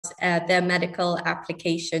their medical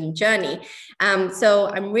application journey. So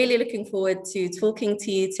I'm really looking forward to talking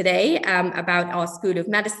to you today about our School of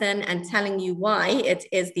Medicine and telling you why it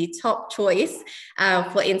is the top choice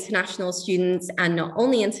for international students, and not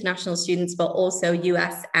only international students, but also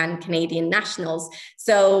US and Canadian nationals.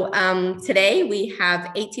 So today we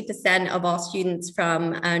have 80% of our students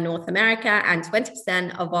from North America, and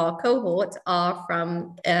 20% of our cohort are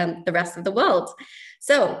from the rest of the world.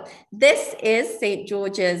 So this is St.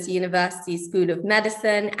 George's University School of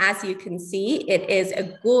Medicine. As you can see, it is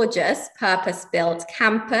a gorgeous purpose-built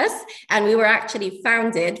campus, and we were actually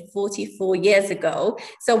founded 44 years ago.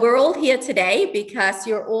 So we're all here today because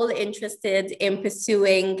you're all interested in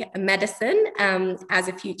pursuing medicine as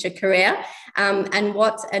a future career, and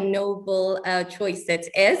what a noble choice it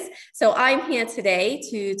is. So I'm here today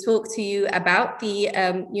to talk to you about the,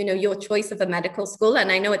 your choice of a medical school,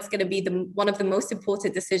 and I know it's going to be one of the most important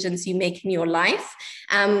decisions you make in your life.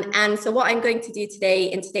 And so what I'm going to do today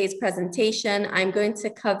in today's presentation, I'm going to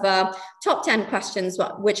cover top 10 questions,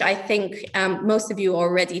 which I think most of you are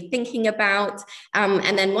already thinking about.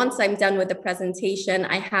 And then once I'm done with the presentation,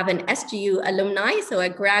 I have an SGU alumni, so a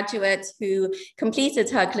graduate who completed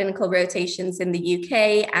her clinical rotations in the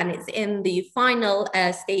UK and is in the final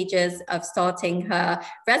stages of starting her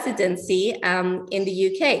residency in the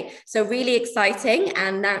UK. So really exciting.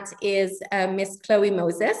 And that is Miss Chloe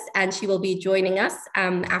Moses, and she will be joining us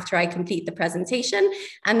after I complete the presentation.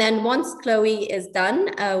 And then once Chloe is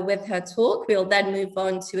done with her talk, we'll then move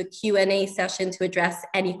on to a Q&A session to address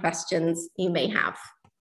any questions you may have.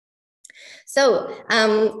 So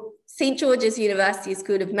St. George's University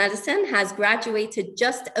School of Medicine has graduated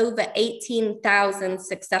just over 18,000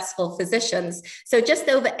 successful physicians. So just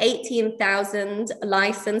over 18,000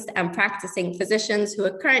 licensed and practicing physicians who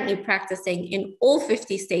are currently practicing in all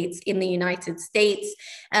 50 states in the United States,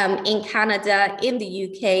 in Canada, in the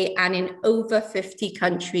UK, and in over 50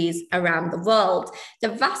 countries around the world. The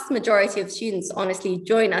vast majority of students honestly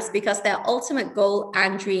join us because their ultimate goal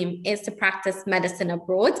and dream is to practice medicine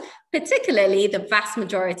abroad. Particularly, the vast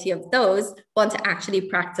majority of those want to actually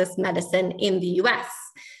practice medicine in the US.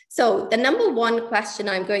 So the number one question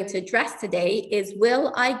I'm going to address today is,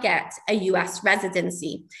 will I get a US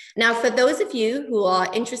residency? Now, for those of you who are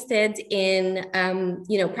interested in,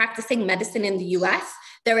 practicing medicine in the US,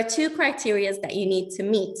 there are two criteria that you need to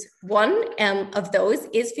meet. One of those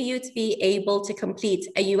is for you to be able to complete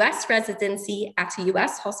a US residency at a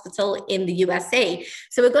US hospital in the USA.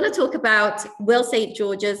 So we're going to talk about, will St.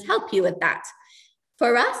 George's help you with that?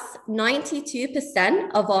 For us,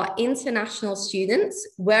 92% of our international students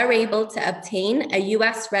were able to obtain a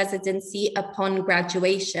US residency upon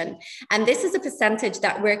graduation. And this is a percentage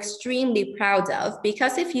that we're extremely proud of,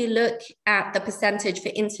 because if you look at the percentage for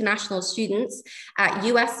international students at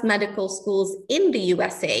US medical schools in the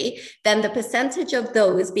USA, then the percentage of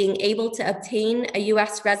those being able to obtain a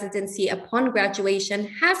US residency upon graduation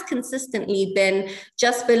has consistently been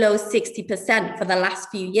just below 60% for the last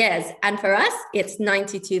few years. And for us, it's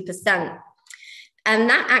 92%. And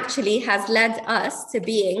that actually has led us to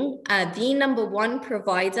being the number one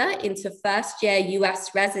provider into first-year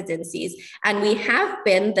US residencies. And we have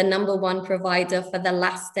been the number one provider for the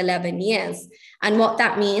last 11 years. And what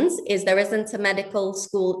that means is there isn't a medical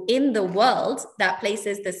school in the world that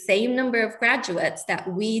places the same number of graduates that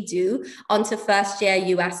we do onto first-year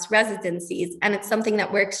US residencies. And it's something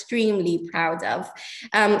that we're extremely proud of.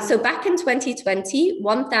 So back in 2020,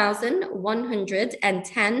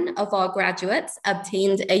 1,110 of our graduates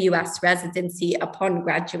obtained a US residency upon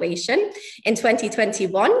graduation. In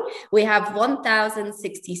 2021, we have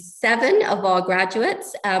 1,067 of our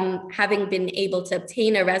graduates having been able to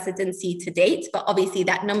obtain a residency to date, but obviously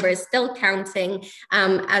that number is still counting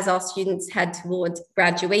as our students head towards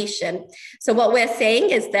graduation. So what we're saying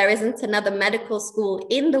is there isn't another medical school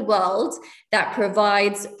in the world that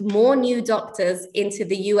provides more new doctors into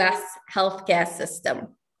the US healthcare system.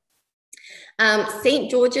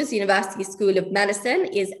 St. George's University School of Medicine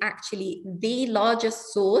is actually the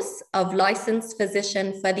largest source of licensed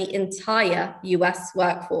physician for the entire US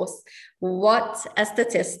workforce. What a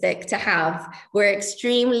statistic to have. We're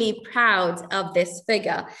extremely proud of this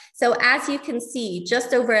figure. So as you can see,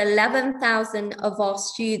 just over 11,000 of our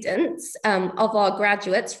students, of our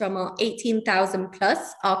graduates from our 18,000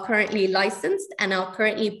 plus are currently licensed and are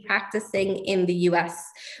currently practicing in the US,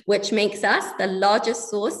 which makes us the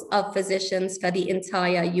largest source of physicians for the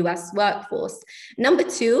entire US workforce. Number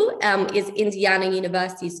two is Indiana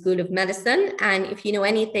University School of Medicine. And if you know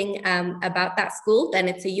anything about that school, then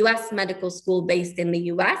it's a US medical school based in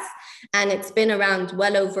the US, and it's been around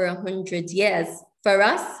well over 100 years. For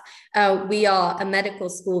us, We are a medical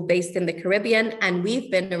school based in the Caribbean, and we've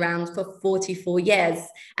been around for 44 years,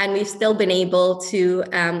 and we've still been able to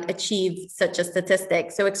achieve such a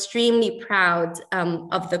statistic. So extremely proud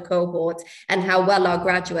of the cohort and how well our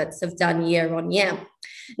graduates have done year on year.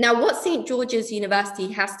 Now, what St. George's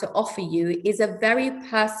University has to offer you is a very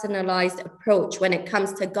personalized approach when it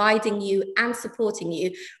comes to guiding you and supporting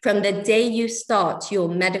you from the day you start your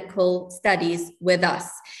medical studies with us.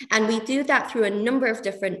 And we do that through a number of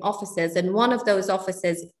different offices. And one of those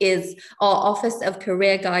offices is our Office of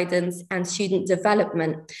Career Guidance and Student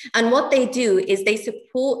Development. And what they do is they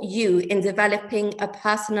support you in developing a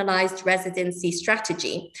personalized residency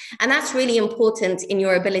strategy. And that's really important in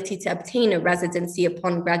your ability to obtain a residency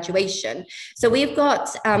upon graduation. So we've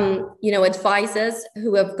got, advisors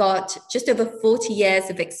who have got just over 40 years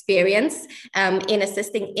of experience in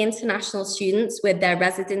assisting international students with their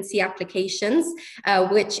residency applications,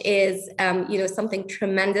 which is, something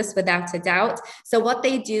tremendous without a doubt. So what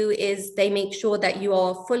they do is they make sure that you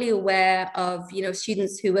are fully aware of,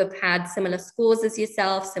 students who have had similar scores as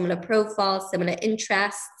yourself, similar profiles, similar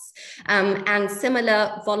interests, and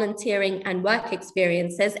similar volunteering and work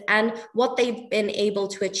experiences, and what they've been able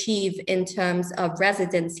to achieve in terms of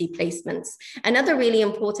residency placements. Another really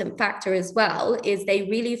important factor as well is they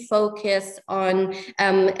really focus on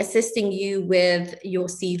assisting you with your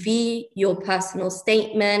CV, your personal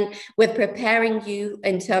statement, with preparing you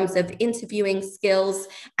in terms of interviewing skills,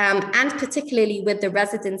 and particularly with the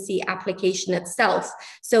residency application itself.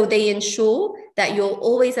 So they ensure that you're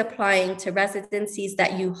always applying to residencies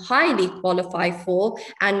that you highly qualify for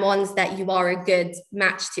and ones that you are a good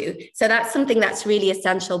match to. So that's something that's really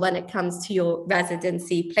essential when it comes to your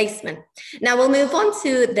residency placement. Now we'll move on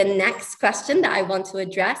to the next question that I want to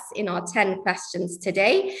address in our 10 questions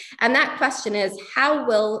today. And that question is, how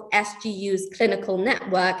will SGU's clinical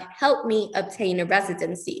network help me obtain a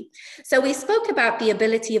residency? So we spoke about the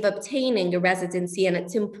ability of obtaining a residency, and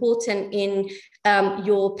it's important in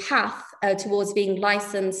your path towards being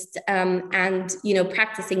licensed and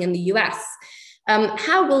practicing in the US.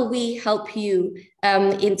 How will we help you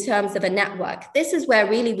in terms of a network? This is where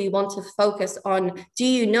really we want to focus on, do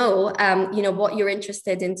you know what you're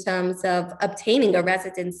interested in terms of obtaining a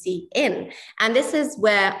residency in? And this is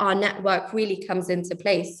where our network really comes into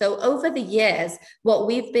place. So over the years, what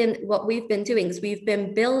we've been doing is we've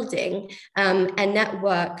been building a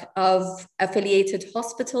network of affiliated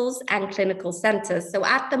hospitals and clinical centers. So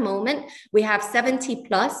at the moment, we have 70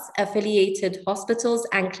 plus affiliated hospitals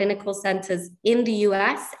and clinical centers in the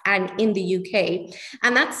US and in the UK.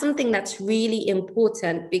 And that's something that's really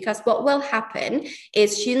important, because what will happen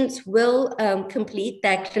is students will complete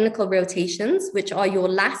their clinical rotations, which are your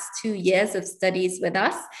last 2 years of studies with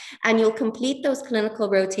us, and you'll complete those clinical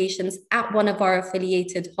rotations at one of our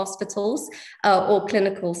affiliated hospitals or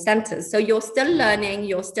clinical centers. So you're still learning,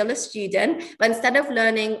 you're still a student, but instead of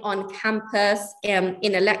learning on campus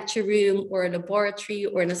in a lecture room or a laboratory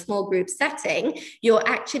or in a small group setting, you're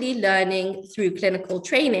actually learning through clinical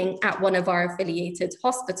training at one of our affiliated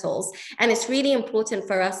hospitals. And it's really important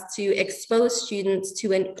for us to expose students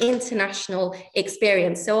to an international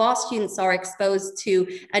experience. So our students are exposed to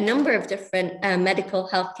a number of different medical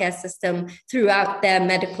healthcare systems throughout their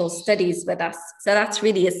medical studies with us. So that's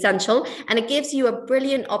really essential. And it gives you a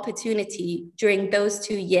brilliant opportunity during those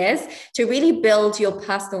 2 years to really build your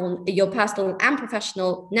personal and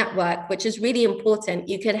professional network, which is really important.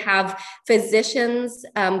 You could have physicians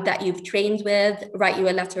that you've trained with write you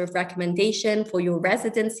a letter of recommendation for your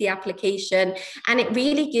residency application. And it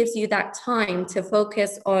really gives you that time to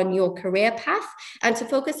focus on your career path and to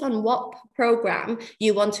focus on what program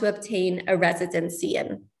you want to obtain a residency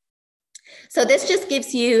in. So this just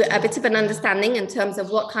gives you a bit of an understanding in terms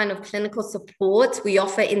of what kind of clinical support we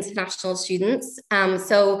offer international students.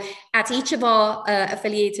 So at each of our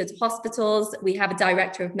affiliated hospitals, we have a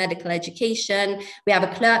director of medical education, we have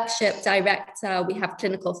a clerkship director, we have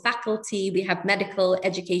clinical faculty, we have medical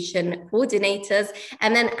education coordinators.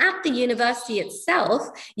 And then at the university itself,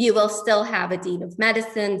 you will still have a dean of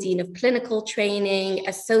medicine, dean of clinical training,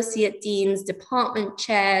 associate deans, department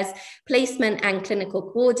chairs, placement and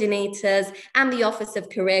clinical coordinators, and the Office of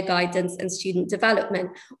Career Guidance and Student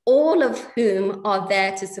Development, all of whom are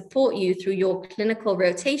there to support you through your clinical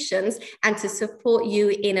rotations and to support you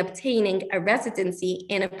in obtaining a residency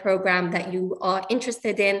in a program that you are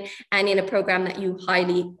interested in and in a program that you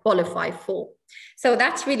highly qualify for. So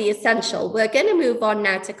that's really essential. We're going to move on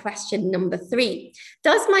now to question number 3.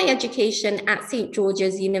 Does my education at St.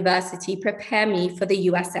 George's University prepare me for the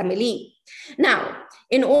USMLE? Now,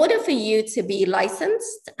 in order for you to be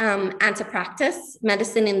licensed and to practice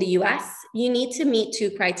medicine in the US, you need to meet two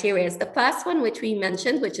criteria. The first one, which we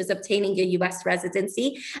mentioned, which is obtaining your US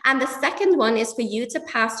residency. And the second one is for you to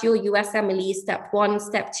pass your USMLE Step 1,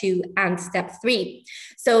 Step 2, and Step 3.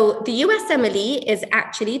 So the USMLE is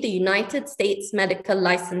actually the United States Medical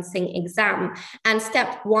Licensing Exam. And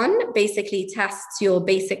Step 1 basically tests your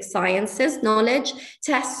basic sciences knowledge.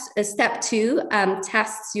 Step 2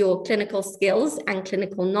 tests your clinical skills and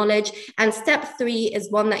clinical knowledge. And Step 3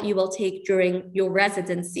 is one that you will take during your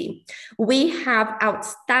residency. We have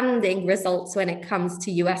outstanding results when it comes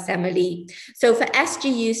to USMLE. So for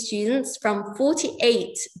SGU students from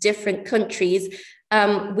 48 different countries,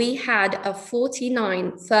 we had a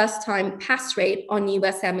 49 first-time pass rate on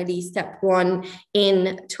USMLE Step 1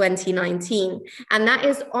 in 2019. And that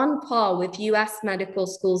is on par with US medical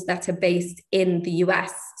schools that are based in the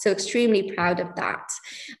US. So extremely proud of that.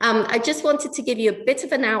 I just wanted to give you a bit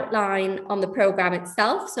of an outline on the program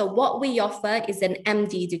itself. So what we offer is an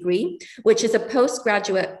MD degree, which is a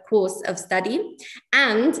postgraduate course of study,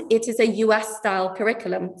 and it is a US-style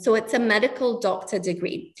curriculum. So it's a medical doctor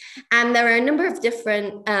degree. And there are a number of different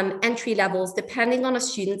entry levels depending on a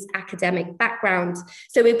student's academic background.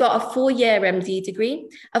 So we've got a 4-year MD degree,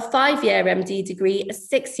 a 5-year MD degree, a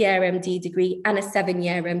 6-year MD degree, and a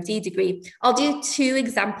 7-year MD degree. I'll do 2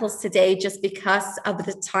 examples today just because of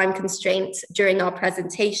the time constraints during our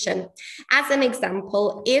presentation. As an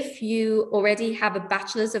example, if you already have a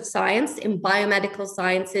Bachelor's of Science in Biomedical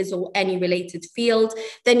Sciences or any related field,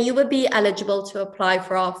 then you would be eligible to apply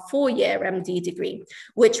for our 4-year MD degree,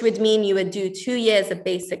 which would mean you would do 2 years of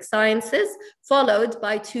basic sciences, followed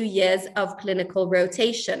by 2 years of clinical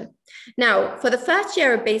rotation. Now, for the first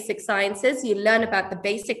year of basic sciences, you learn about the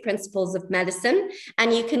basic principles of medicine,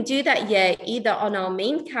 and you can do that year either on our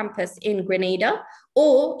main campus in Grenada,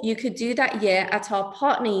 or you could do that year at our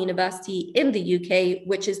partner university in the UK,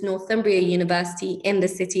 which is Northumbria University in the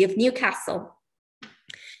city of Newcastle.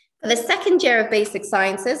 For the second year of basic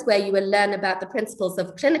sciences, where you will learn about the principles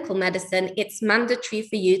of clinical medicine, it's mandatory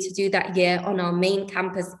for you to do that year on our main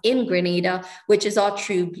campus in Grenada, which is our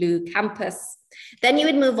True Blue campus. Then you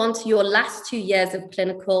would move on to your last 2 years of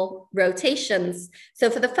clinical rotations. So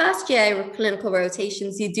for the first year of clinical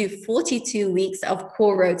rotations, you do 42 weeks of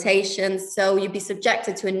core rotations. So you'd be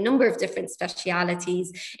subjected to a number of different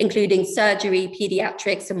specialities, including surgery,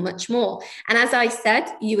 pediatrics, and much more. And as I said,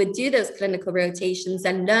 you would do those clinical rotations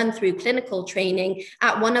and learn through clinical training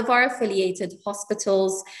at one of our affiliated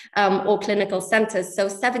hospitals or clinical centers, so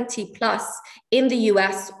 70 plus in the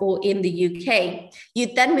US or in the UK.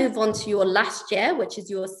 You'd then move on to your last year, which is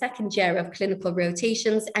your second year of clinical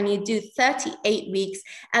rotations, and you do 38 weeks,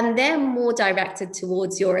 and they're more directed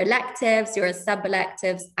towards your electives, your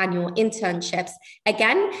sub-electives, and your internships.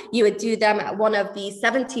 Again, you would do them at one of the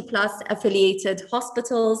 70 plus affiliated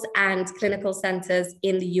hospitals and clinical centers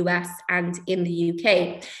in the US and in the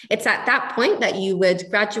UK. It's at that point that you would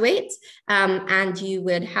graduate and you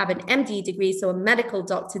would have an MD degree, so a medical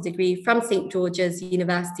doctor degree from St. George's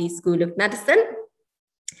University School of Medicine.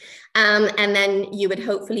 And then you would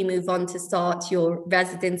hopefully move on to start your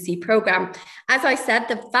residency program. As I said,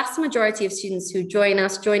 the vast majority of students who join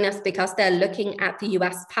us because they're looking at the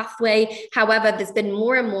US pathway. However, there's been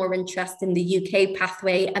more and more interest in the UK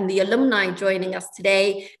pathway, and the alumni joining us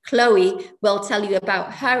today, Chloe, will tell you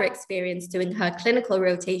about her experience doing her clinical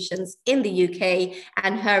rotations in the UK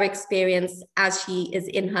and her experience as she is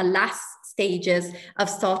in her last stages of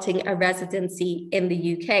starting a residency in the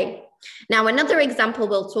UK. Now, another example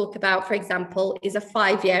we'll talk about, for example, is a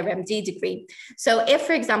 5-year MD degree. So if,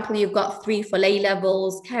 for example, you've got 3 full A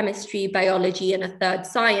levels, chemistry, biology, and a third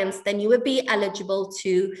science, then you would be eligible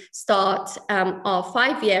to start our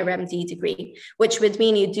 5-year MD degree, which would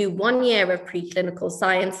mean you do 1 year of preclinical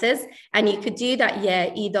sciences, and you could do that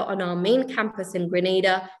year either on our main campus in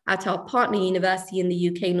Grenada, at our partner university in the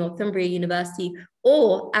UK, Northumbria University,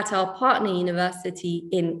 or at our partner university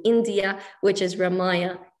in India, which is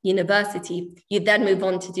Ramaya University. You then move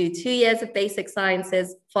on to do 2 years of basic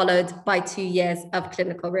sciences, followed by 2 years of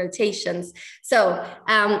clinical rotations. So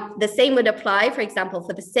the same would apply, for example,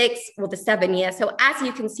 for the 6 or the 7 year. So as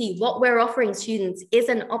you can see, what we're offering students is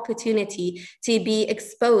an opportunity to be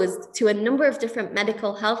exposed to a number of different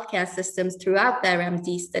medical healthcare systems throughout their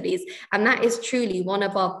MD studies. And that is truly one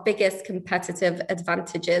of our biggest competitive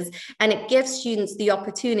advantages. And it gives students the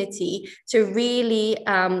opportunity to really,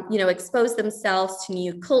 expose themselves to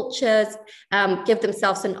new cultures, give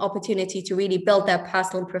themselves an opportunity to really build their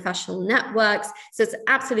personal and professional networks. So it's an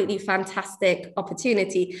absolutely fantastic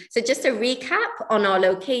opportunity. So just to recap on our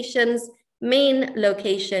locations, Main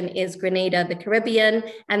location is Grenada, the Caribbean,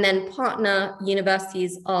 and then partner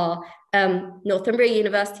universities are Northumbria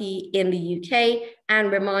University in the UK and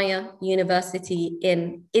Ramaya University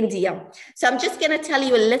in India. So I'm just going to tell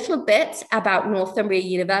you a little bit about Northumbria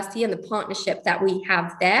University and the partnership that we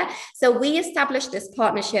have there. So we established this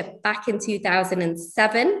partnership back in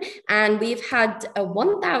 2007, and we've had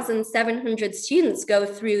 1,700 students go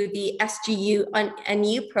through the SGU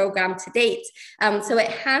NU program to date. So it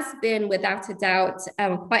has been, without a doubt,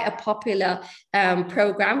 quite a popular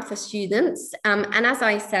program for students. And as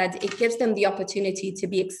I said, it gives them the opportunity to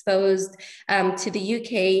be exposed to the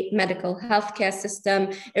UK medical healthcare system.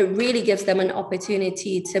 It really gives them an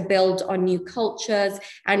opportunity to build on new cultures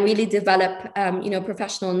and really develop,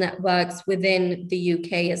 professional networks within the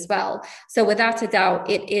UK as well. So without a doubt,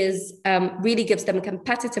 it is really gives them a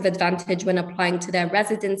competitive advantage when applying to their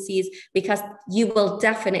residencies, because you will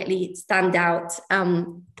definitely stand out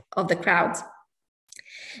of the crowd.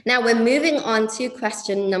 Now we're moving on to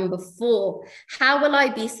question number 4. How will I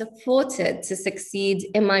be supported to succeed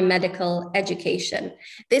in my medical education?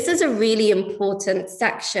 This is a really important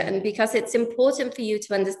section because it's important for you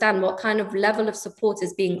to understand what kind of level of support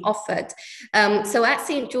is being offered. So at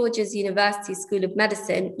St. George's University School of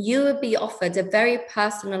Medicine, you will be offered a very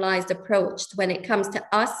personalized approach when it comes to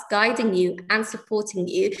us guiding you and supporting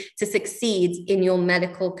you to succeed in your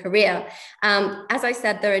medical career. As I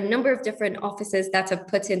said, there are a number of different offices that have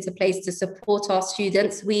put into place to support our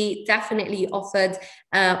students. We definitely offer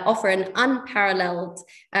an unparalleled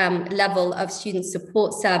level of student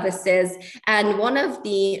support services. And one of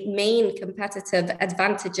the main competitive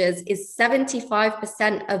advantages is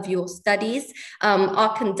 75% of your studies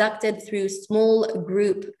are conducted through small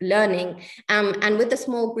group learning. And with the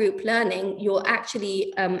small group learning, you're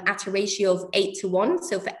actually at a ratio of 8:1.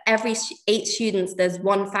 So for every 8 students, there's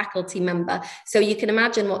 1 faculty member. So you can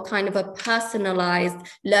imagine what kind of a personalized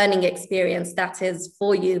learning experience that is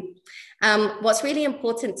for you. What's really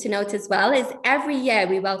important to note as well is every year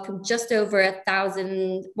we welcome just over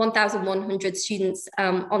 1,100 students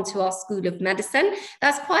onto our School of Medicine.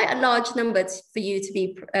 That's quite a large number for you to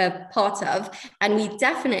be part of, and we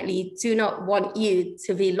definitely do not want you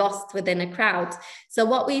to be lost within a crowd. So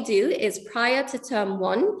what we do is prior to term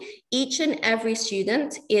 1, each and every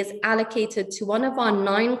student is allocated to one of our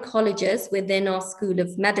 9 colleges within our School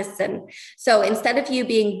of Medicine. So instead of you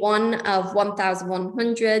being one of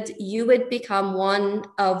 1,100, you would become one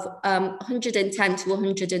of 110 to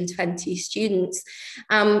 120 students.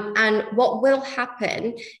 And what will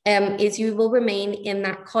happen is you will remain in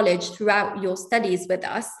that college throughout your studies with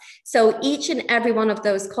us. So each and every one of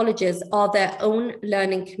those colleges are their own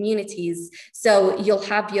learning communities. So you'll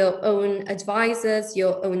have your own advisors,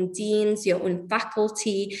 your own deans, your own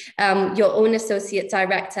faculty, your own associate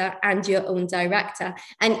director, and your own director.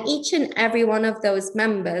 And each and every one of those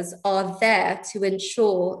members are there to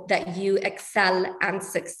ensure that you excel and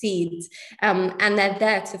succeed. And they're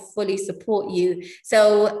there to fully support you.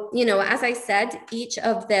 So, as I said, each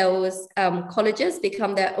of those colleges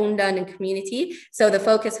become their own learning community. So the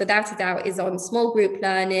focus, without a doubt, is on small group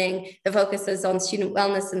learning. The focus is on student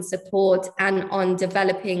wellness and support, and on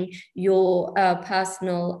developing your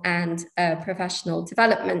personal and professional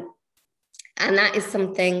development. And that is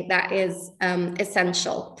something that is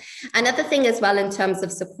essential. Another thing as well in terms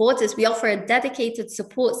of support is we offer a dedicated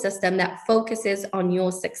support system that focuses on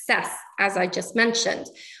your success, as I just mentioned.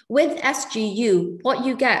 With SGU, what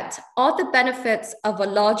you get are the benefits of a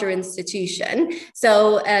larger institution.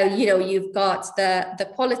 So, you've got the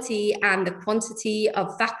quality and the quantity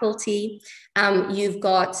of faculty. You've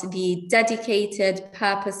got the dedicated,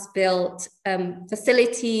 purpose-built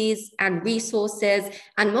facilities and resources.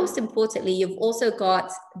 And most importantly, you've also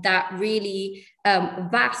got that really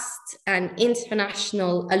vast and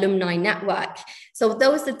international alumni network. So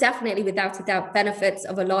those are definitely, without a doubt, benefits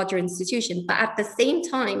of a larger institution. But at the same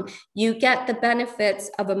time, you get the benefits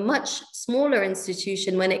of a much smaller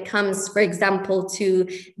institution when it comes, for example, to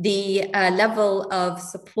the level of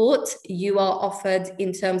support you are offered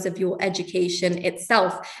in terms of your education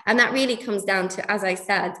itself. And that really comes down to, as I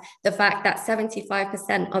said, the fact that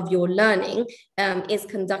 75% of your learning is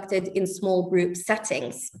conducted in small group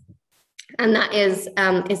settings. And that is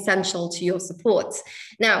essential to your support.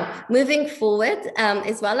 Now, moving forward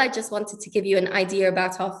as well, I just wanted to give you an idea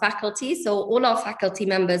about our faculty. So all our faculty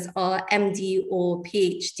members are MD or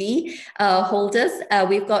PhD holders.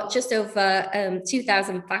 We've got just over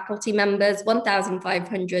 2,000 faculty members,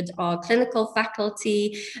 1,500 are clinical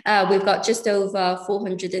faculty. We've got just over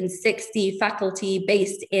 460 faculty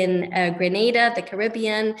based in Grenada, the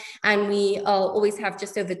Caribbean, and we always have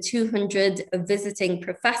just over 200 visiting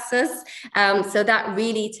professors. So that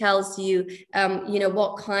really tells you,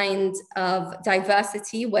 what kind of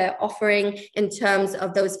diversity we're offering in terms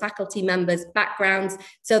of those faculty members' backgrounds.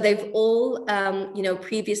 So they've all,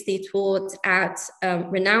 previously taught at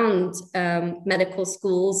renowned medical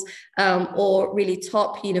schools or really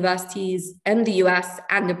top universities in the US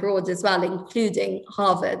and abroad as well, including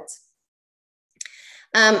Harvard.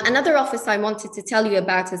 Another office I wanted to tell you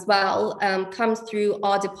about as well comes through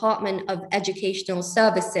our Department of Educational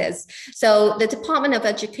Services. So the Department of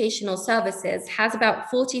Educational Services has about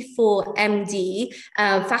 44 MD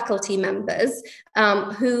faculty members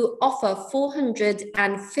who offer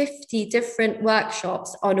 450 different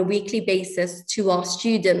workshops on a weekly basis to our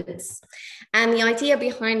students. And the idea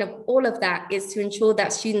behind all of that is to ensure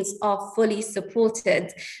that students are fully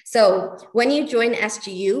supported. So when you join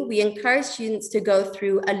SGU, we encourage students to go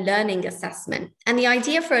through a learning assessment. And the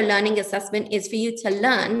idea for a learning assessment is for you to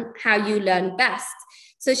learn how you learn best.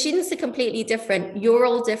 So students are completely different. You're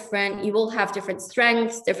all different. You all have different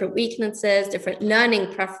strengths, different weaknesses, different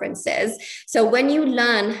learning preferences. So when you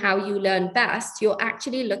learn how you learn best, you're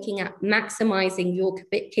actually looking at maximizing your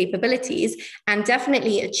capabilities and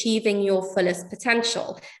definitely achieving your fullest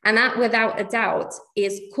potential. And that, without a doubt,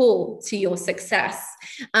 is core to your success.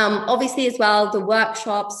 Obviously, as well, the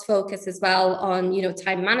workshops focus as well on,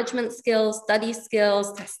 time management skills, study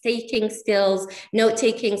skills, test-taking skills,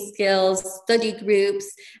 note-taking skills, study groups,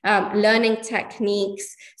 learning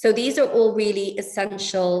techniques. So these are all really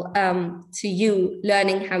essential to you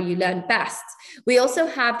learning how you learn best. We also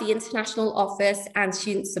have the international office and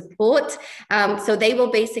student support. So they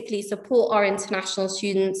will basically support our international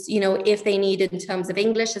students, if they need it in terms of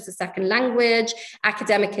English as a second language,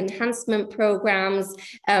 academic enhancement programs,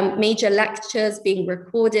 major lectures being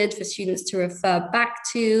recorded for students to refer back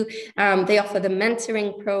to. They offer the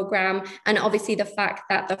mentoring program, and obviously the fact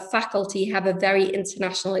that the faculty have a very international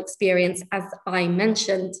experience, as I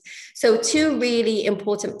mentioned. So two really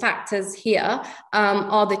important factors here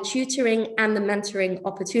are the tutoring and the mentoring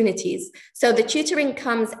opportunities. So the tutoring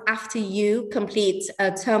comes after you complete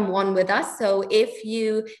term one with us. So if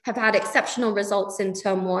you have had exceptional results in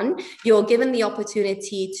term one, you're given the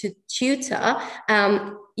opportunity to tutor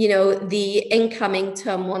the incoming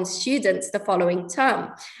term one students the following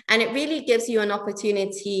term. And it really gives you an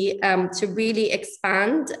opportunity to really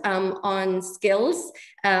expand on skills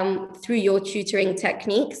through your tutoring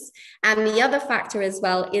techniques. And the other factor as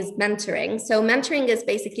well is mentoring. So mentoring is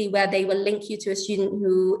basically where they will link you to a student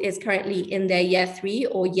who is currently in their year 3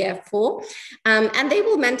 or year 4. And they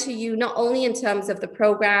will mentor you not only in terms of the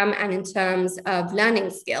program and in terms of learning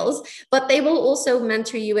skills, but they will also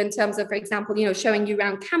mentor you in terms of, for example, showing you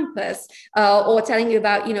around campus or telling you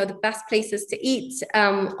about, the best places to eat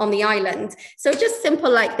on the island. So just simple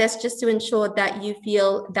like this, just to ensure that you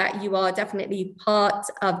feel that you are definitely part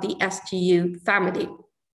of the SGU family.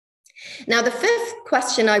 Now, the fifth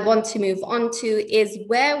question I want to move on to is,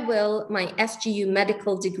 where will my SGU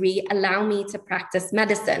medical degree allow me to practice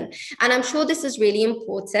medicine? And I'm sure this is really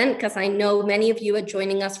important because I know many of you are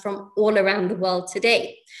joining us from all around the world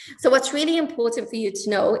today. So what's really important for you to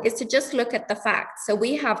know is to just look at the facts. So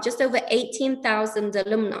we have just over 18,000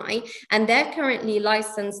 alumni, and they're currently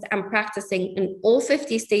licensed and practicing in all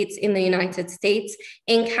 50 states in the United States,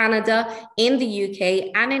 in Canada, in the UK,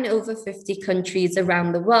 and in over 50 countries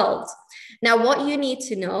around the world. Now, what you need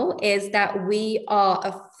to know is that we are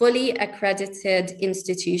a fully accredited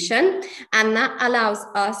institution, and that allows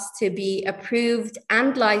us to be approved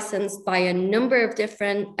and licensed by a number of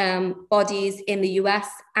different bodies in the US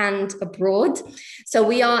and abroad. So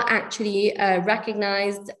we are actually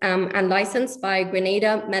recognized and licensed by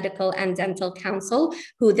Grenada Medical and Dental Council,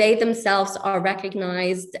 who they themselves are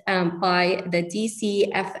recognized by the DCFMEA.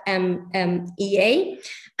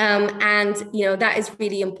 And that is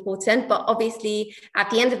really important. But obviously, at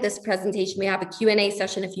the end of this presentation, we have a Q&A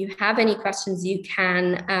session. If you have any questions, you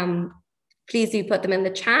can please do put them in the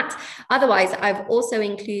chat. Otherwise, I've also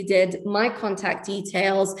included my contact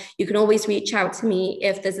details. You can always reach out to me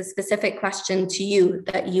if there's a specific question to you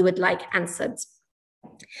that you would like answered.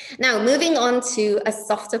 Now, moving on to a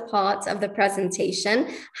softer part of the presentation,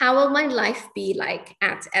 how will my life be like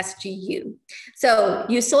at SGU? So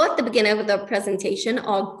you saw at the beginning of the presentation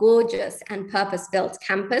our gorgeous and purpose-built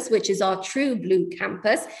campus, which is our true blue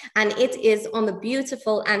campus, and it is on the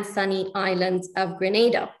beautiful and sunny island of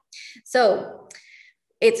Grenada. So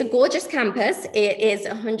It's a gorgeous campus. It is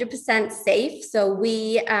 100% safe. So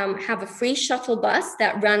we have a free shuttle bus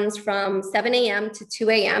that runs from 7 a.m. to 2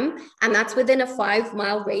 a.m. And that's within a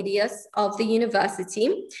 5-mile radius of the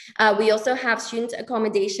university. We also have student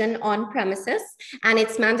accommodation on premises. And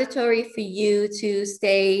it's mandatory for you to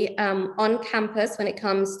stay on campus when it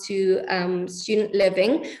comes to student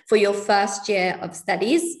living for your first year of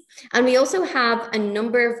studies. And we also have a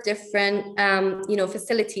number of different,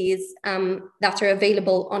 facilities that are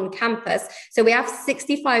available on campus. So we have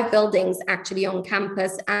 65 buildings actually on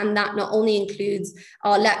campus, and that not only includes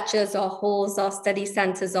our lectures, our halls, our study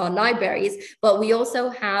centers, our libraries, but we also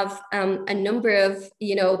have a number of,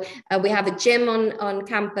 we have a gym on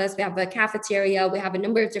campus, we have a cafeteria, we have a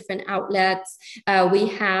number of different outlets, we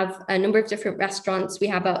have a number of different restaurants, we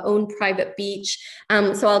have our own private beach.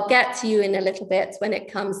 So I'll get to you in a little bit when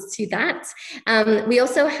it comes to that. We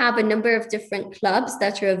also have a number of different clubs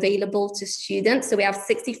that are available to students. So we have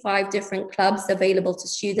 65 different clubs available to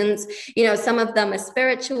students. Some of them are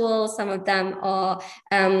spiritual, some of them are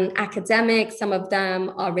academic, some of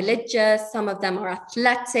them are religious, some of them are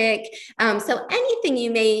athletic. So anything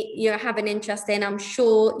you may have an interest in, I'm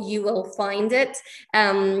sure you will find it,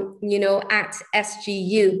 at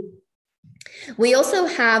SGU. We also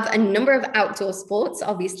have a number of outdoor sports,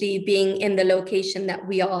 obviously being in the location that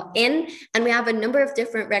we are in, and we have a number of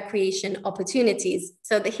different recreation opportunities.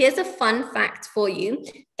 So here's a fun fact for you.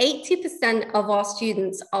 80% of our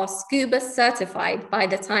students are scuba certified by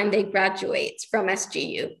the time they graduate from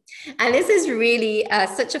SGU. And this is really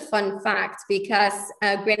such a fun fact because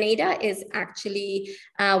Grenada is actually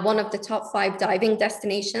one of the top 5 diving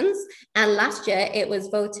destinations. And last year it was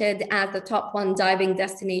voted as the top 1 diving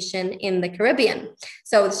destination in the Caribbean.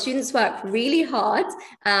 So the students work really hard,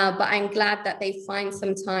 but I'm glad that they find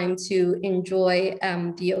some time to enjoy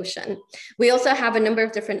the ocean. We also have a number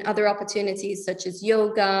of different other opportunities such as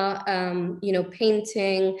yoga,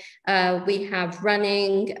 painting, we have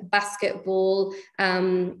running, basketball,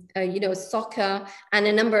 soccer, and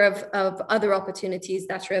a number of other opportunities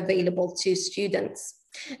that are available to students.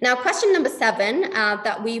 Now, question number 7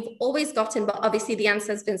 that we've always gotten, but obviously the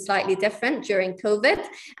answer has been slightly different during COVID.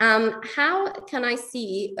 How can I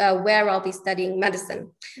see where I'll be studying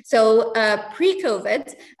medicine? So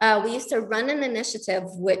pre-COVID, we used to run an initiative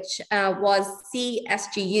which was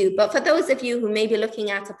CSGU. But for those of you who may be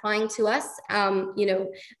looking at applying to us,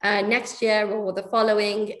 next year or the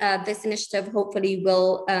following, this initiative hopefully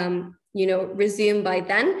will resume by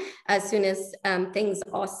then, as soon as things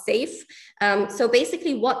are safe. So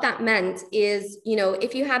basically what that meant is,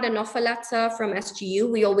 if you had an offer letter from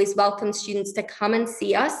SGU, we always welcome students to come and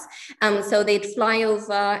see us. So they'd fly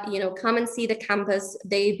over, come and see the campus.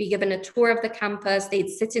 They'd be given a tour of the campus. They'd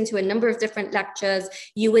sit into a number of different lectures.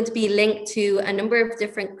 You would be linked to a number of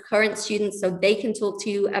different current students so they can talk to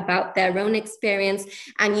you about their own experience.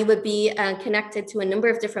 And you would be connected to a number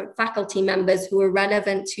of different faculty members who are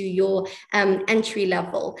relevant to your entry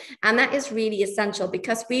level. And that is really essential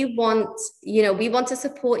because we want to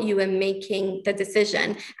support you in making the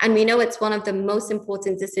decision. And we know it's one of the most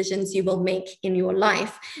important decisions you will make in your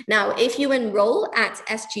life. Now, if you enroll at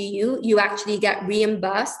SGU, you actually get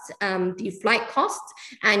reimbursed the flight cost,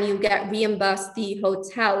 and you get reimbursed the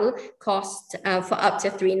hotel cost for up to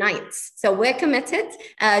 3 nights. So we're committed,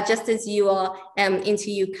 just as you are, into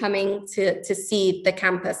you coming to see the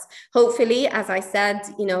campus. Hopefully, as I said,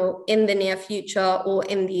 in the near future or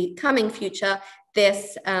in the coming future,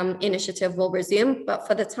 this initiative will resume, but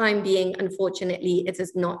for the time being, unfortunately, it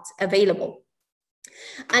is not available.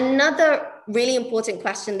 Another really important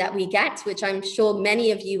question that we get, which I'm sure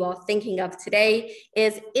many of you are thinking of today,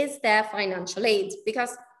 is there financial aid?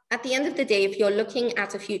 Because at the end of the day, if you're looking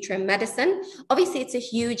at a future in medicine, obviously it's a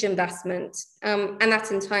huge investment, and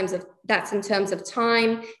that's in terms of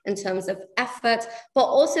time, in terms of effort, but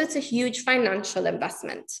also it's a huge financial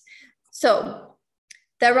investment. So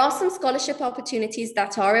there are some scholarship opportunities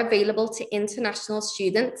that are available to international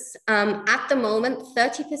students. At the moment,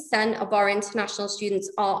 30% of our international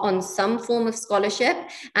students are on some form of scholarship,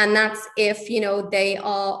 and that's if they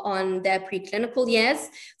are on their preclinical years.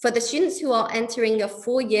 For the students who are entering a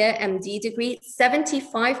 4-year MD degree,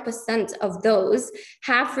 75% of those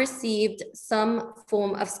have received some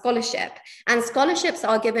form of scholarship. And scholarships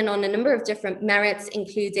are given on a number of different merits,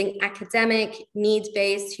 including academic,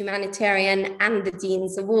 need-based, humanitarian, and the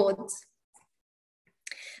Dean's Awards.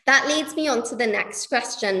 That leads me on to the next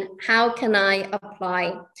question. How can I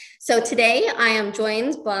apply? So today I am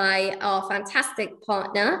joined by our fantastic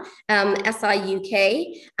partner, SI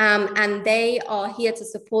UK, and they are here to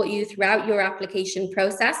support you throughout your application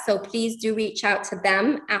process. So please do reach out to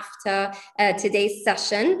them after today's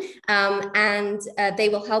session, and they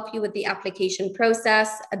will help you with the application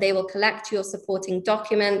process. They will collect your supporting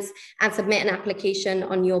documents and submit an application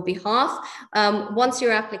on your behalf. Once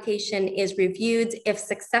your application is reviewed, if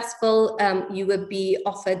successful, you would be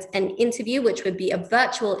offered an interview, which would be a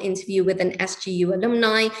virtual interview with an SGU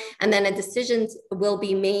alumni, and then a decision will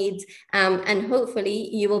be made, and hopefully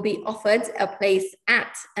you will be offered a place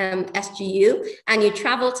at SGU, and you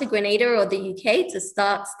travel to Grenada or the UK to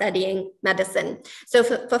start studying medicine. So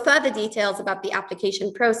for further details about the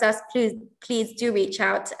application process, please do reach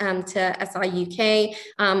out to SI UK.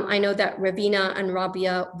 I know that Ravina and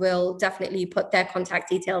Rabia will definitely put their contact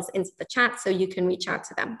details into the chat, so you can reach out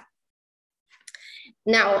to them.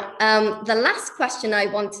 Now, the last question I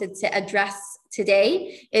wanted to address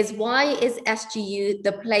today is, why is SGU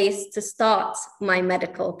the place to start my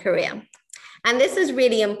medical career? And this is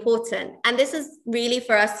really important. And this is really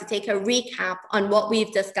for us to take a recap on what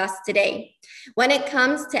we've discussed today. When it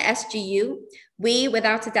comes to SGU, we,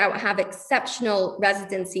 without a doubt, have exceptional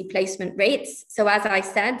residency placement rates. So as I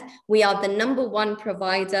said, we are the #1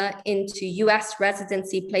 provider into US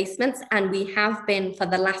residency placements, and we have been for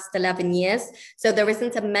the last 11 years. So there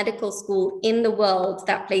isn't a medical school in the world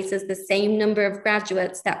that places the same number of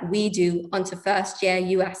graduates that we do onto first-year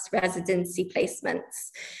US residency placements.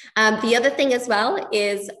 The other thing as well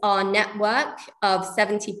is our network of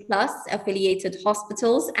 70+ affiliated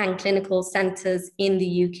hospitals and clinical centers in the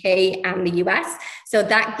UK and the US. So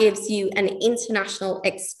that gives you an international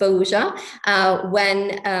exposure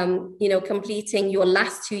when completing your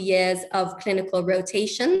last 2 years of clinical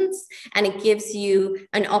rotations, and it gives you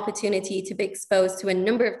an opportunity to be exposed to a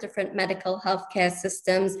number of different medical healthcare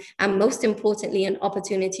systems, and most importantly, an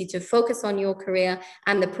opportunity to focus on your career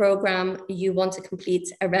and the program you want to complete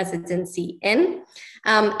a residency in.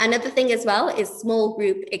 Another thing as well is small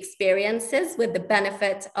group experiences with the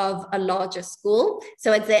benefit of a larger school.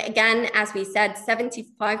 So it's, again, as we said,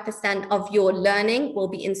 75% of your learning will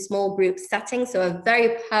be in small group settings, so a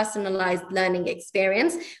very personalized learning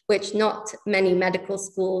experience, which not many medical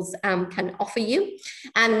schools can offer you.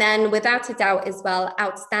 And then without a doubt as well,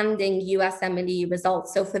 outstanding USMLE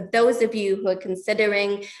results. So for those of you who are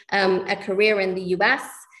considering a career in the US,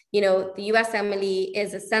 the USMLE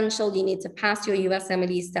is essential. You need to pass your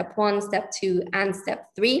USMLE step 1, step 2, and step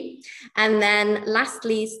 3. And then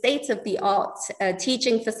lastly, state-of-the-art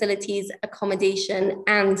teaching facilities, accommodation,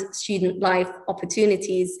 and student life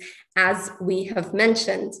opportunities, as we have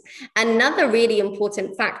mentioned. Another really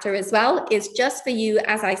important factor as well is just for you,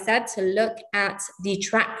 as I said, to look at the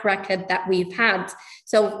track record that we've had.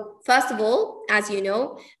 So first of all, as you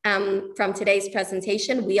know, from today's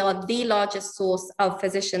presentation, we are the largest source of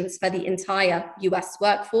physicians for the entire US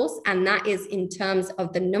workforce, and that is in terms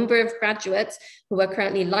of the number of graduates who are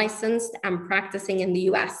currently licensed and practicing in the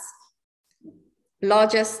US.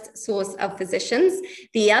 Largest source of physicians.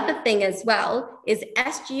 The other thing as well is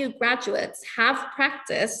SGU graduates have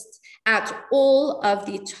practiced at all of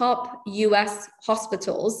the top US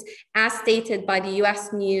hospitals, as stated by the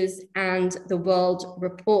US News and the World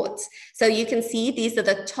Report. So you can see these are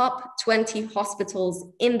the top 20 hospitals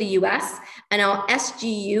in the US, and our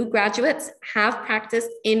SGU graduates have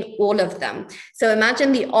practiced in all of them. So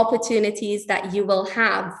imagine the opportunities that you will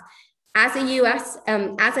have. As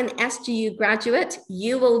as an SGU graduate,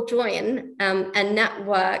 you will join a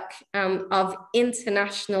network of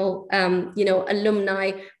international,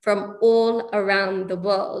 alumni from all around the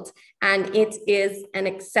world, and it is an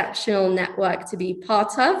exceptional network to be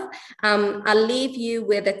part of. I'll leave you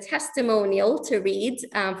with a testimonial to read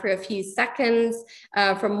for a few seconds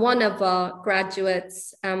from one of our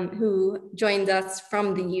graduates who joined us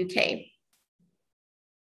from the UK.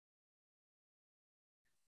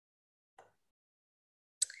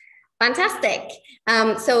 Fantastic.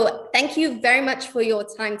 So thank you very much for your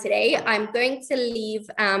time today. I'm going to leave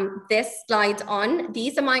this slide on.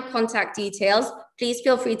 These are my contact details. Please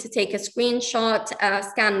feel free to take a screenshot,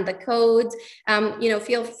 scan the code.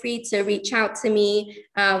 Feel free to reach out to me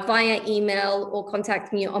via email or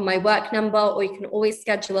contact me on my work number, or you can always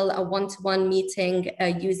schedule a one-to-one meeting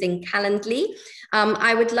using Calendly.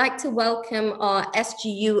 I would like to welcome our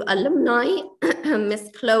SGU alumni, Miss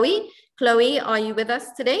Chloe. Chloe, are you with us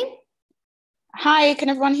today? Hi, can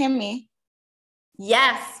everyone hear me?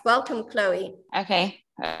 Yes, welcome, Chloe. Okay,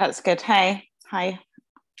 that's good. Hi.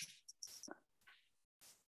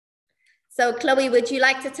 So, Chloe, would you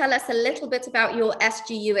like to tell us a little bit about your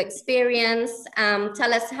SGU experience?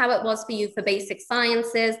 Tell us how it was for you for basic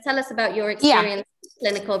sciences. Tell us about your Yeah. experience with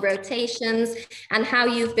clinical rotations and how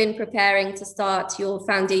you've been preparing to start your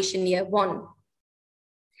foundation year one.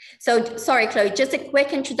 So, sorry, Chloe, just a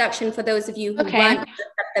quick introduction for those of you who weren't at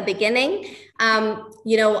the beginning. In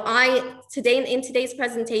today's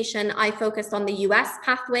presentation, I focused on the US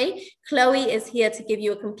pathway. Chloe is here to give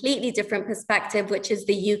you a completely different perspective, which is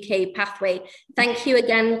the UK pathway. Thank you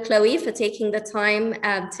again, Chloe, for taking the time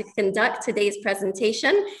to conduct today's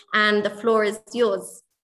presentation, and the floor is yours.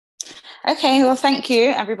 Okay, well, thank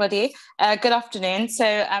you, everybody. Good afternoon.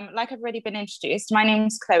 So, like I've already been introduced, my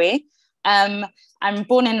name's Chloe. I'm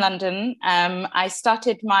born in London. I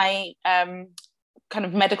started my kind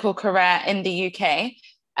of medical career in the UK.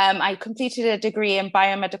 I completed a degree in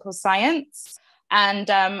biomedical science, and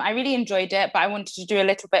I really enjoyed it, but I wanted to do a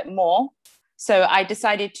little bit more. So I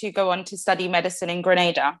decided to go on to study medicine in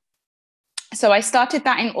Grenada. So I started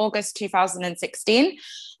that in August 2016,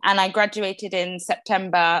 and I graduated in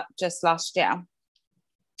September just last year.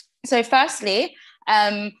 So firstly,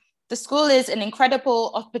 the school is an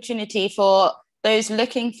incredible opportunity for those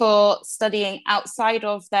looking for studying outside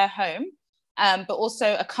of their home, but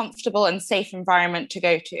also a comfortable and safe environment to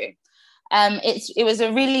go to. It was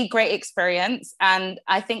a really great experience, and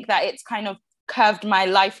I think that it's kind of curved my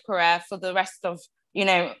life career for the rest of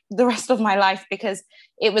my life, because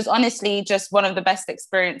it was honestly just one of the best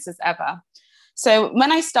experiences ever. So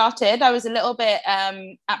when I started, I was a little bit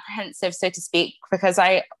apprehensive, so to speak, because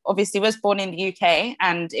I obviously was born in the UK,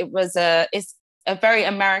 and it's a very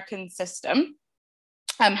American system.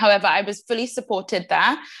 However, I was fully supported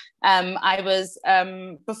there.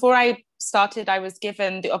 Before I started, I was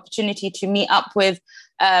given the opportunity to meet up with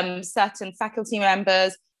certain faculty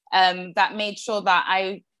members that made sure that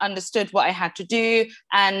I understood what I had to do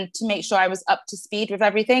and to make sure I was up to speed with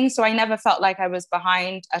everything. So I never felt like I was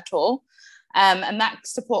behind at all. And that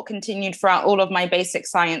support continued throughout all of my basic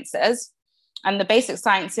sciences. And the basic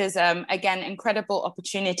sciences, again, incredible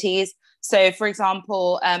opportunities. So, for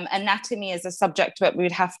example, anatomy is a subject that we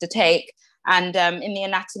would have to take. And in the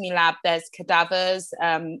anatomy lab, there's cadavers,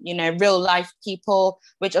 real life people,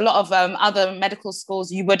 which a lot of other medical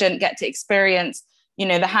schools, you wouldn't get to experience,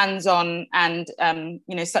 the hands-on and,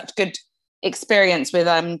 such good experience with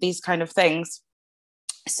these kind of things.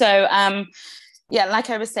 So, like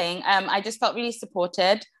I was saying, I just felt really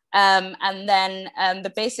supported. And then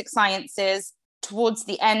the basic sciences, towards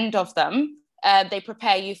the end of them, they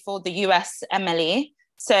prepare you for the US MLE.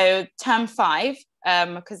 So term 5,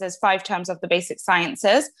 because there's 5 terms of the basic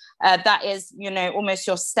sciences, that is, almost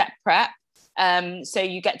your step prep. So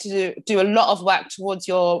you get to do a lot of work towards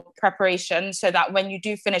your preparation, so that when you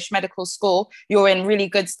do finish medical school, you're in really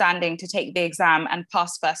good standing to take the exam and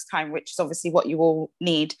pass first time, which is obviously what you all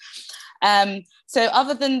need. So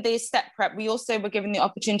other than the step prep, we also were given the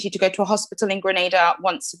opportunity to go to a hospital in Grenada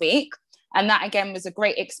once a week. And that, again, was a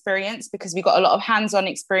great experience, because we got a lot of hands-on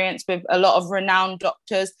experience with a lot of renowned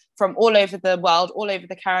doctors from all over the world, all over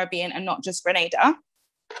the Caribbean, and not just Grenada.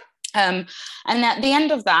 And at the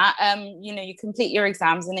end of that, you complete your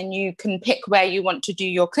exams, and then you can pick where you want to do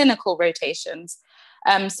your clinical rotations.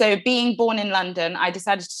 So being born in London, I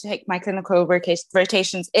decided to take my clinical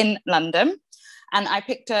rotations in London. And I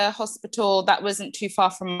picked a hospital that wasn't too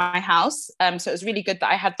far from my house. So it was really good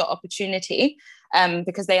that I had the opportunity,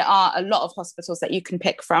 because there are a lot of hospitals that you can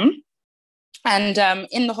pick from. And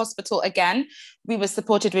in the hospital, again, we were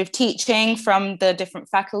supported with teaching from the different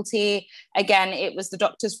faculty. Again, it was the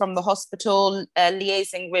doctors from the hospital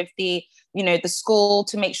liaising with the school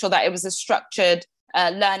to make sure that it was a structured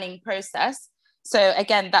learning process. So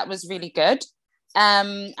again, that was really good.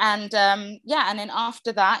 And then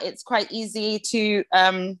after that, it's quite easy to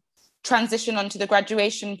transition onto the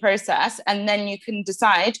graduation process, and then you can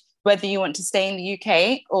decide whether you want to stay in the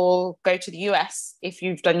UK or go to the US if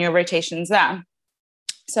you've done your rotations there.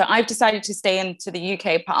 So I've decided to stay into the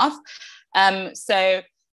UK path. So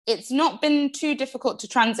it's not been too difficult to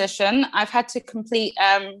transition. I've had to complete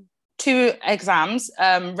 2 exams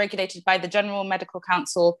regulated by the General Medical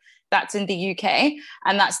Council, that's in the UK,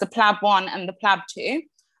 and that's the PLAB 1 and the PLAB 2.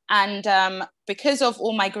 And because of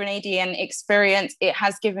all my Grenadian experience, it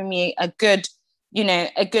has given me a good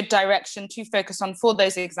direction to focus on for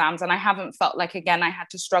those exams. And I haven't felt like, again, I had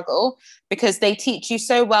to struggle, because they teach you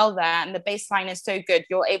so well there, and the baseline is so good,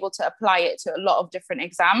 you're able to apply it to a lot of different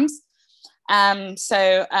exams. And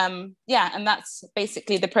that's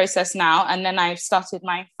basically the process now. And then I've started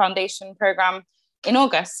my foundation program in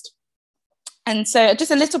August. And so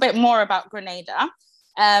just a little bit more about Grenada.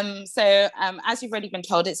 As you've already been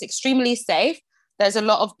told, it's extremely safe. There's a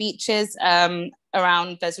lot of beaches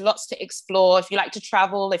around. There's lots to explore. If you like to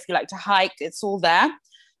travel, if you like to hike, it's all there.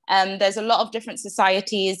 There's a lot of different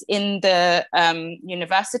societies in the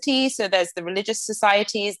university. So there's the religious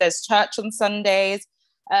societies, there's church on Sundays,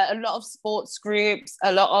 a lot of sports groups,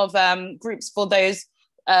 a lot of groups for those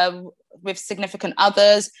with significant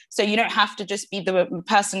others. So you don't have to just be the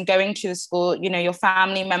person going to the school, you know, your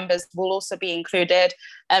family members will also be included.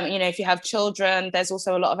 You know, if you have children, there's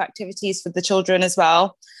also a lot of activities for the children as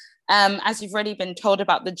well. As you've already been told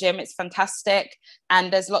about the gym, it's fantastic.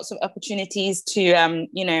 And there's lots of opportunities to,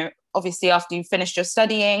 you know, obviously after you've finished your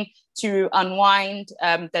studying, to unwind.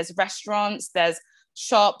 There's restaurants, there's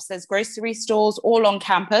shops, there's grocery stores all on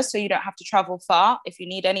campus. So you don't have to travel far if you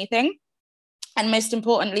need anything. And most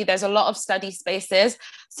importantly, there's a lot of study spaces.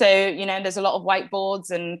 So, you know, there's a lot of whiteboards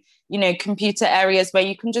and, you know, computer areas where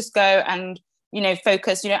you can just go and, you know,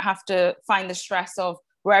 focus. You don't have to find the stress of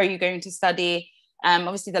where are you going to study.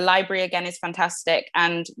 Obviously, the library, again, is fantastic.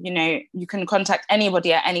 And, you know, you can contact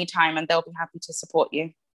anybody at any time and they'll be happy to support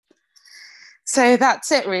you. So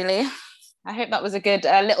that's it, really. I hope that was a good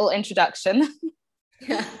little introduction.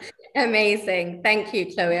 Yeah, amazing. Thank you,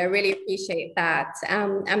 Chloe. I really appreciate that.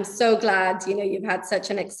 I'm so glad, you know, you've had such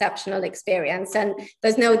an exceptional experience, and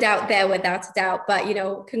there's no doubt there, without a doubt, but, you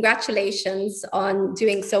know, congratulations on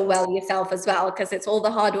doing so well yourself as well, because it's all the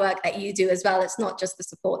hard work that you do as well. It's not just the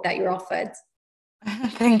support that you're offered.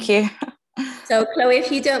 Thank you. So, Chloe, if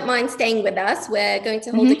you don't mind staying with us, we're going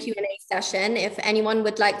to hold a Q&A session. If anyone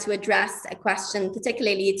would like to address a question,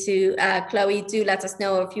 particularly to Chloe, do let us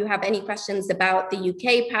know. If you have any questions about the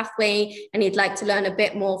UK pathway and you'd like to learn a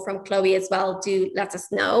bit more from Chloe as well, do let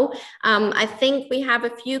us know. I think we have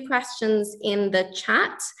a few questions in the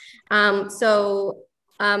chat.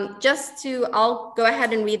 I'll go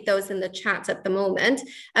ahead and read those in the chat at the moment.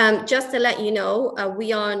 Just to let you know,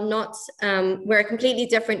 we're a completely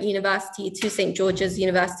different university to St. George's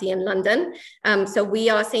University in London. So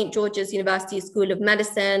we are St. George's University School of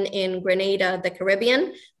Medicine in Grenada, the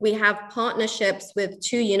Caribbean. We have partnerships with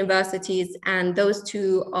 2 universities, and those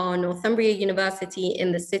 2 are Northumbria University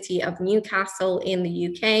in the city of Newcastle in the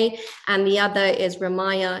UK, and the other is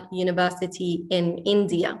Ramaya University in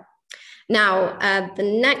India. Now, the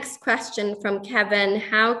next question from Kevin: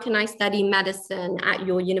 how can I study medicine at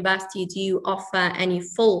your university? Do you offer any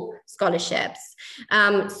full scholarships?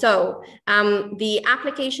 The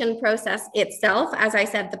application process itself, as I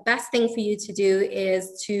said, the best thing for you to do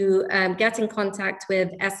is to get in contact with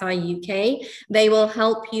SI UK. They will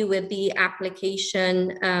help you with the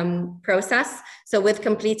application process. So with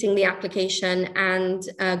completing the application and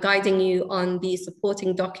guiding you on the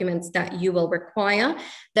supporting documents that you will require.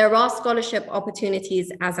 There are scholarship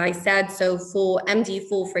opportunities, as I said. So for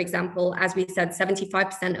MD4, for example, as we said,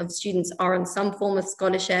 75% of students are on some form of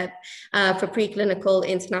scholarship. For preclinical,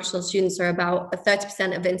 international students are about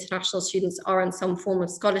 30% of international students are on some form of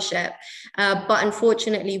scholarship. But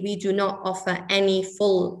unfortunately, we do not offer any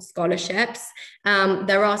full scholarships.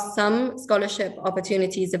 There are some scholarship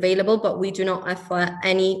opportunities available, but we do not offer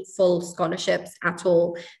any full scholarships at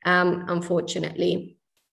all, unfortunately.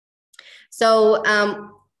 So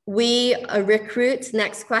we recruit,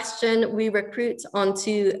 next question, we recruit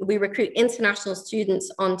international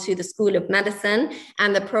students onto the School of Medicine,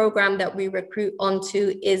 and the program that we recruit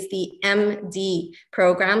onto is the MD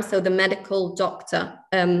program, so the medical doctor,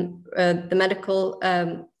 the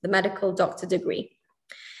medical doctor degree.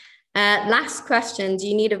 Last question, do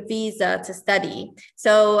you need a visa to study?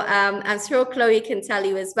 So I'm sure Chloe can tell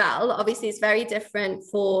you as well. Obviously, it's very different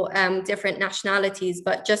for different nationalities,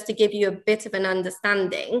 but just to give you a bit of an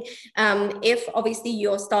understanding, if obviously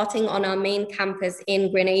you're starting on our main campus in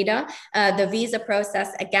Grenada, the visa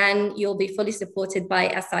process, again, you'll be fully supported by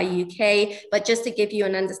SI UK, but just to give you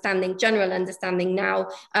an understanding, general understanding now,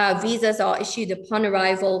 visas are issued upon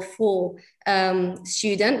arrival for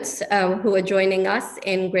students who are joining us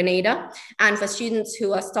in Grenada, and for students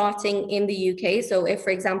who are starting in the UK. So if,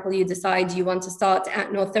 for example, you decide you want to start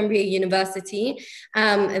at Northumbria University,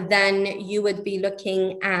 then you would be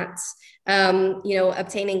looking at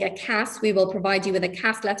obtaining a CAS. We will provide you with a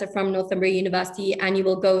CAS letter from Northumbria University, and you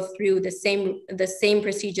will go through the same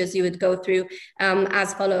procedures you would go through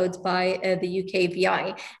as followed by the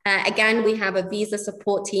UKVI. Again, we have a visa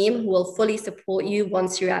support team who will fully support you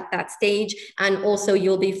once you're at that stage, and also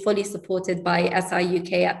you'll be fully supported by SI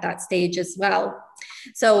UK at that stage as well.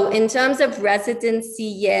 So in terms of residency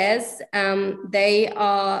years, they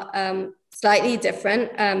are slightly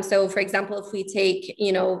different. So for example, if we take,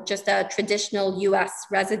 just a traditional US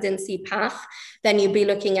residency path, then you'd be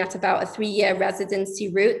looking at about a 3-year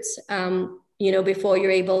residency route. before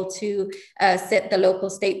you're able to sit the local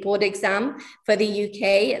state board exam. For the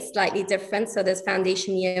UK, it's slightly different. So there's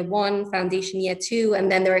foundation year 1, foundation year 2,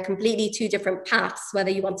 and then there are completely 2 different paths,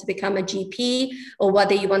 whether you want to become a GP or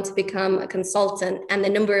whether you want to become a consultant, and the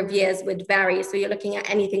number of years would vary. So you're looking at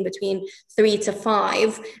anything between 3 to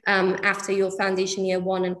 5 after your foundation year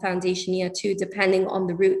 1 and foundation year 2, depending on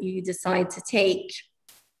the route you decide to take.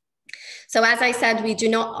 So as I said, we do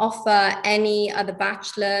not offer any other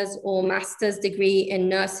bachelor's or master's degree in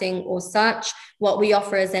nursing or such. What we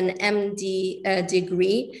offer is an MD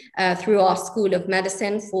degree through our School of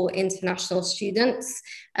Medicine for international students.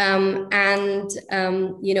 You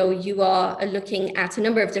are looking at a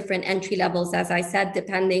number of different entry levels, as I said,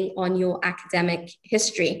 depending on your academic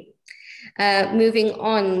history. Moving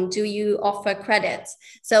on, do you offer credit?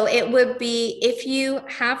 So it would be, if you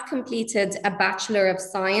have completed a Bachelor of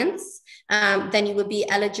Science, then you would be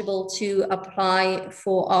eligible to apply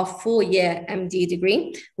for our 4-year MD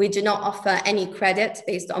degree. We do not offer any credit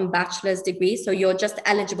based on bachelor's degree, so you're just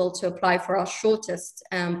eligible to apply for our shortest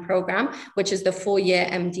program, which is the 4-year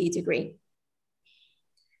MD degree.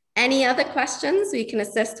 Any other questions we can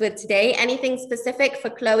assist with today? Anything specific for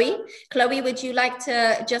Chloe? Chloe, would you like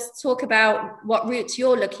to just talk about what route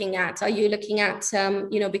you're looking at? Are you looking at,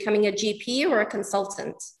 becoming a GP or a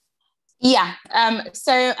consultant? Yeah, I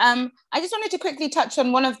just wanted to quickly touch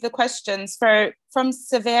on one of the questions from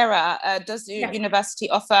Severa. Does the university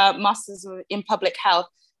offer Masters in Public Health?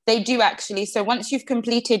 They do actually. So once you've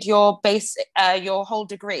completed your whole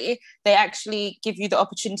degree, they actually give you the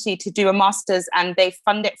opportunity to do a master's, and they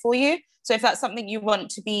fund it for you. So if that's something you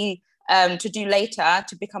want to do later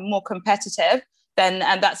to become more competitive, then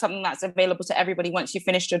that's something that's available to everybody once you've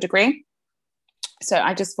finished your degree. So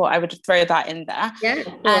I just thought I would throw that in there. Yeah.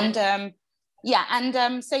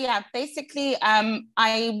 Basically,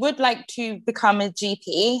 I would like to become a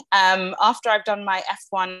GP after I've done my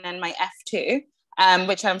F1 and my F2.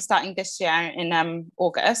 Which I'm starting this year in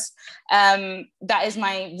August. That is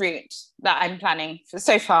my route that I'm planning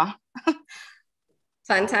so far.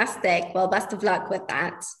 Fantastic. Well, best of luck with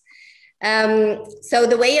that. So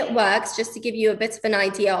the way it works, just to give you a bit of an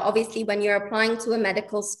idea, obviously when you're applying to a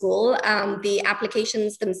medical school, the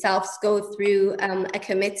applications themselves go through a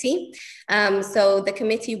committee. So the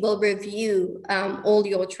committee will review all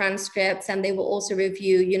your transcripts, and they will also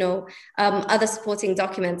review, other supporting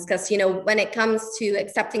documents. Because, when it comes to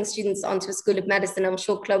accepting students onto a School of Medicine, I'm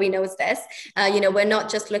sure Chloe knows this, we're not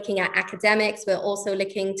just looking at academics, we're also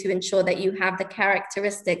looking to ensure that you have the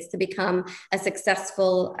characteristics to become a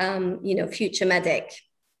successful future medic.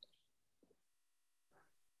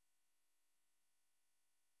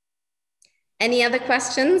 Any other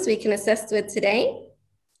questions we can assist with today?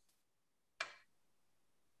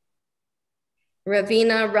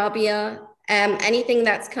 Ravina, Rabia, anything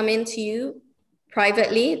that's come into you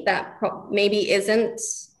privately that maybe isn't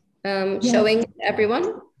showing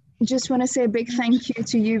everyone? Just want to say a big thank you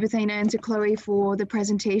to you, Bethana, and to Chloe for the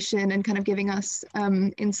presentation and kind of giving us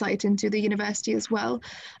insight into the university as well.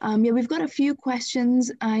 We've got a few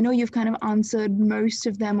questions. I know you've kind of answered most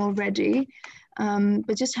of them already,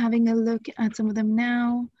 but just having a look at some of them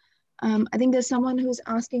now. I think there's someone who's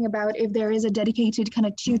asking about if there is a dedicated kind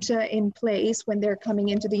of tutor in place when they're coming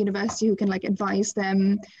into the university who can advise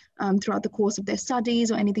them throughout the course of their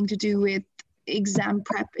studies or anything to do with exam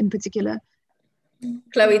prep in particular.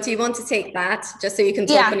 Chloe, do you want to take that just so you can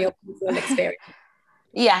talk on your personal experience?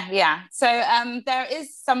 Yeah. So there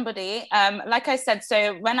is somebody, like I said,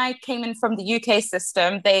 so when I came in from the UK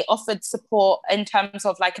system, they offered support in terms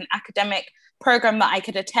of an academic program that I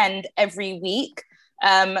could attend every week,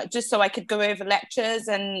 just so I could go over lectures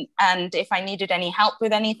and if I needed any help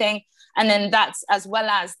with anything. And then that's as well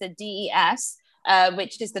as the DES,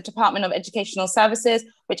 which is the Department of Educational Services,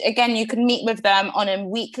 which again, you can meet with them on a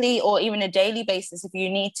weekly or even a daily basis if you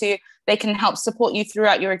need to. They can help support you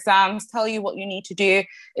throughout your exams, tell you what you need to do.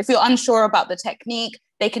 If you're unsure about the technique,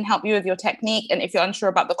 they can help you with your technique. And if you're unsure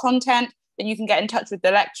about the content, then you can get in touch with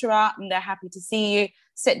the lecturer and they're happy to see you,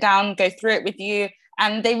 sit down, go through it with you.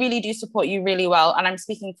 And they really do support you really well. And I'm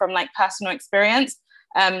speaking from personal experience.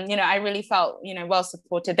 I really felt, well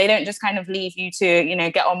supported. They don't just kind of leave you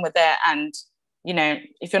to, get on with it and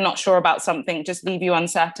if you're not sure about something, just leave you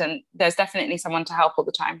uncertain. There's definitely someone to help all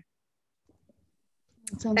the time.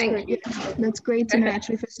 That sounds great. Yeah, that's great to know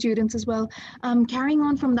actually for students as well. Carrying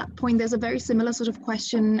on from that point, there's a very similar sort of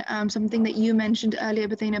question, something that you mentioned earlier,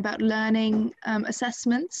 Bethana, about learning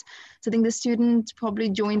assessments. So I think the student probably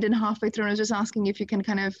joined in halfway through and I was just asking if you can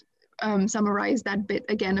kind of summarize that bit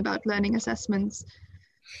again about learning assessments.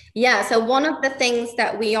 Yeah, so one of the things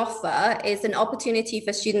that we offer is an opportunity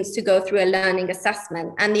for students to go through a learning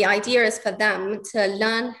assessment. And the idea is for them to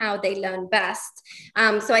learn how they learn best.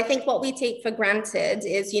 So I think what we take for granted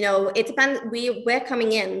is, it depends. We're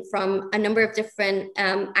coming in from a number of different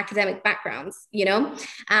academic backgrounds,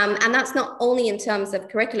 and that's not only in terms of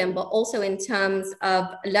curriculum, but also in terms of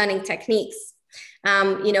learning techniques.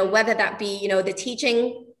 Whether that be, the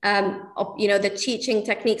teaching the teaching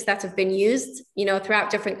techniques that have been used, throughout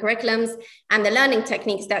different curriculums, and the learning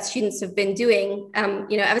techniques that students have been doing,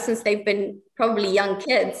 ever since they've been probably young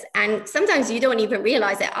kids. And sometimes you don't even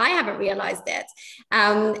realize it. I haven't realized it.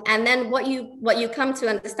 And then what you come to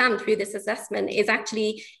understand through this assessment is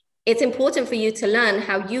actually, it's important for you to learn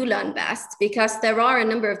how you learn best, because there are a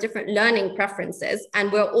number of different learning preferences,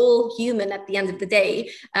 and we're all human at the end of the day.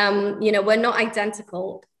 We're not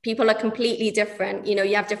identical. People are completely different.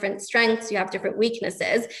 You have different strengths, you have different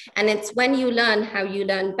weaknesses. And it's when you learn how you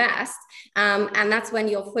learn best. And that's when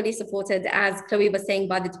you're fully supported, as Chloe was saying,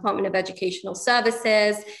 by the Department of Educational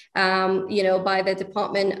Services, by the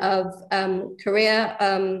Department of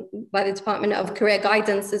Career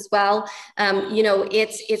Guidance as well.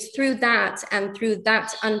 It's through that and through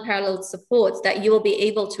that unparalleled support that you will be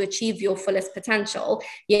able to achieve your fullest potential.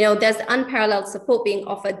 There's unparalleled support being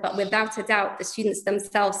offered, but without a doubt, the students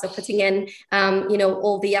themselves are putting in,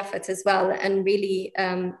 all the effort as well, and really,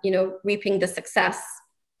 reaping the success.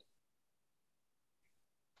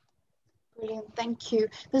 Brilliant, thank you.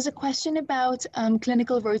 There's a question about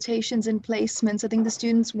clinical rotations and placements. I think the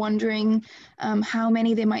students wondering how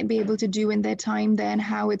many they might be able to do in their time there and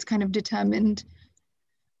how it's kind of determined.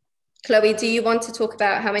 Chloe, do you want to talk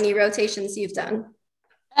about how many rotations you've done?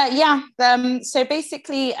 So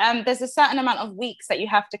basically, there's a certain amount of weeks that you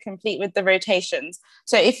have to complete with the rotations.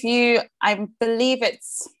 So I believe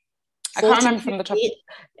it's, I can't remember from the top.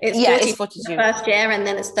 It's 42 the first year, and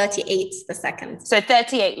then it's 38 the second. So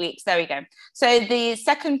 38 weeks, there we go. So the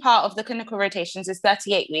second part of the clinical rotations is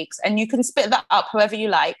 38 weeks, and you can split that up however you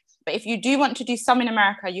like. But if you do want to do some in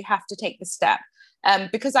America, you have to take the step.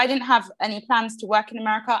 Because I didn't have any plans to work in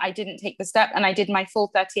America, I didn't take the step, and I did my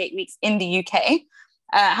full 38 weeks in the UK.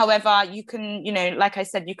 However, you can, like I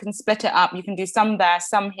said, you can split it up. You can do some there,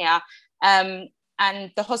 some here.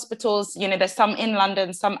 And the hospitals, there's some in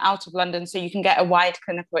London, some out of London, so you can get a wide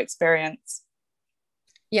clinical experience.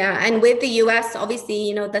 Yeah, and with the US,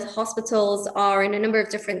 obviously, the hospitals are in a number of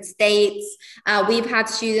different states. We've had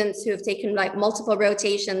students who have taken like multiple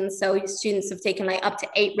rotations. So students have taken like up to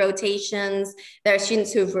 8 rotations. There are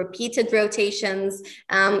students who have repeated rotations.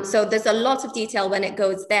 So there's a lot of detail when it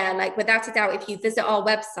goes there. Like, without a doubt, if you visit our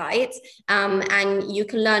website, and you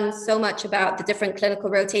can learn so much about the different clinical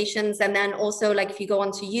rotations. And then also, like, if you go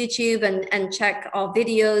onto YouTube and check our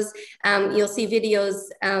videos, you'll see videos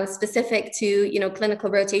specific to, clinical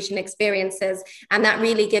rotation experiences, and that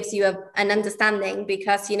really gives you an understanding,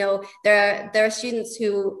 because there are students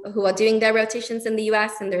who are doing their rotations in the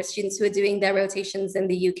US, and there are students who are doing their rotations in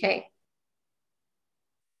the UK.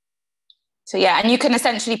 So yeah, and you can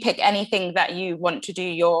essentially pick anything that you want to do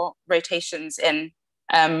your rotations in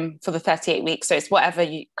for the 38 weeks. So it's whatever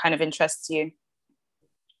kind of interests you.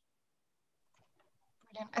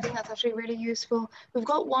 I think that's actually really useful. We've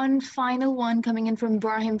got one final one coming in from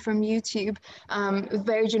Brahim from YouTube, a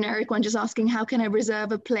very generic one, just asking, how can I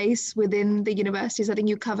reserve a place within the universities? I think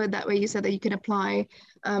you covered that, where you said that you can apply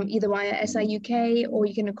either via SIUK, or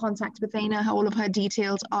you can contact Bethana. All of her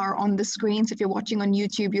details are on the screen. So if you're watching on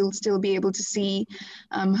YouTube, you'll still be able to see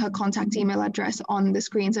her contact email address on the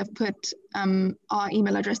screens. I've put our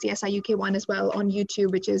email address, the SIUK one, as well on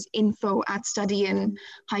YouTube, which is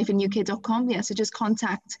info@studyin-uk.com. Yeah, so just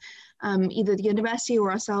contact either the university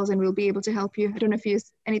or ourselves, and we'll be able to help you. I don't know if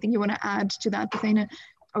there's anything you want to add to that, Bethana.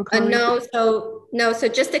 No, so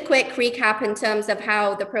just a quick recap in terms of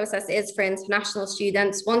how the process is for international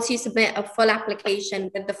students. Once you submit a full application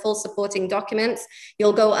with the full supporting documents,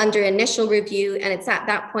 you'll go under initial review, and it's at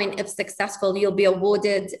that point, if successful, you'll be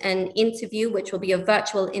awarded an interview, which will be a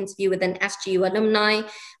virtual interview with an SGU alumni.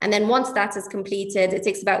 And then once that is completed, it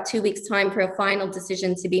takes about 2 weeks' time for a final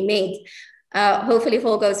decision to be made. Hopefully, if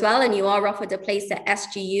all goes well and you are offered a place at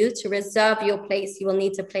SGU, to reserve your place, you will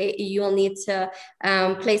need to place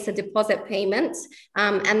a deposit payment,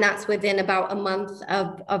 and that's within about a month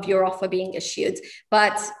of your offer being issued.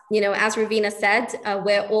 But as Ravina said,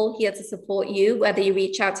 we're all here to support you, whether you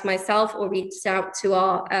reach out to myself or reach out to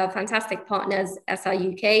our fantastic partners,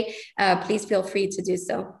 SIUK. Please feel free to do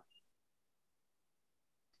so.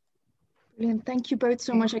 Brilliant. Thank you both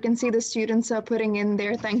so much. I can see the students are putting in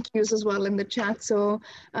their thank yous as well in the chat. So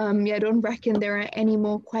yeah, I don't reckon there are any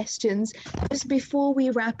more questions. Just before we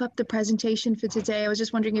wrap up the presentation for today, I was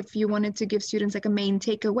just wondering if you wanted to give students like a main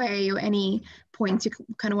takeaway or any points you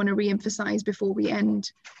kind of want to re-emphasize before we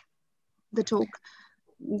end the talk.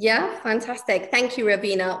 Yeah, fantastic. Thank you,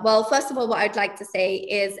 Ravina. Well, first of all, what I'd like to say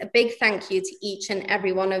is a big thank you to each and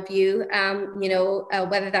every one of you,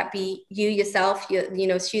 whether that be you yourself,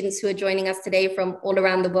 students who are joining us today from all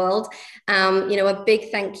around the world. A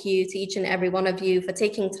big thank you to each and every one of you for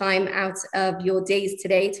taking time out of your days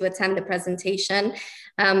today to attend the presentation.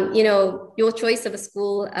 Your choice of a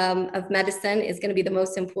school of medicine is going to be the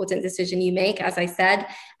most important decision you make, as I said.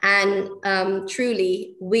 And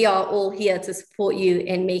truly, we are all here to support you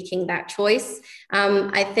in making that choice.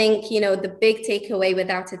 I think, the big takeaway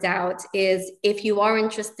without a doubt is if you are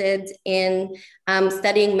interested in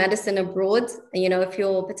studying medicine abroad, if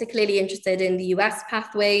you're particularly interested in the US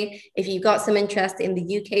pathway, if you've got some interest in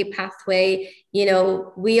the UK pathway,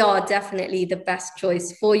 we are definitely the best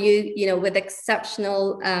choice for you, with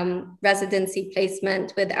exceptional residency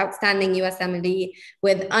placement, with outstanding USMLE,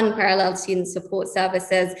 with unparalleled student support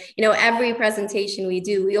services. Every presentation we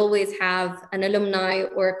do, we always have an alumni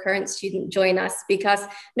or a current student join us, because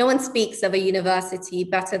no one speaks of a university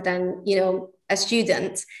better than, a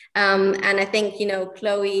student. And I think,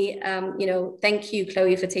 Chloe, thank you,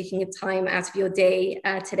 Chloe, for taking the time out of your day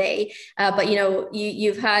today. But,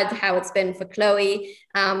 you've heard how it's been for Chloe.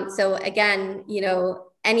 So again,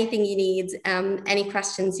 anything you need, any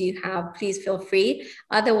questions you have, please feel free.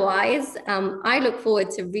 Otherwise, I look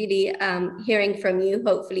forward to really hearing from you,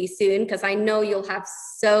 hopefully soon, because I know you'll have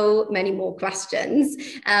so many more questions.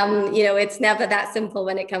 It's never that simple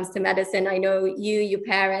when it comes to medicine. I know you, your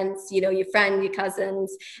parents, your friend, your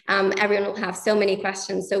cousins, everyone will have so many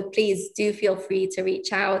questions. So please do feel free to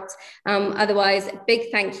reach out. Otherwise, a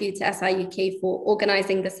big thank you to SIUK for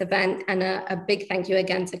organizing this event, and a big thank you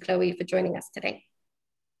again to Chloe for joining us today.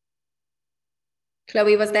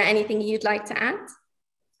 Chloe, was there anything you'd like to add?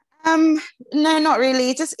 No, not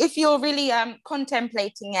really. Just if you're really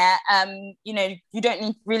contemplating it, you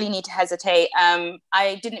don't really need to hesitate.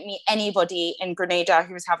 I didn't meet anybody in Grenada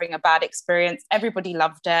who was having a bad experience. Everybody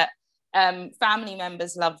loved it. Family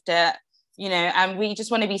members loved it, and we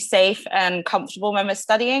just want to be safe and comfortable when we're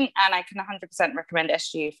studying. And I can 100% recommend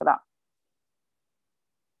SGU for that.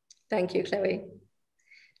 Thank you, Chloe.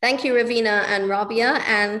 Thank you, Ravina and Rabia,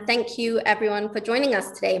 and thank you everyone for joining us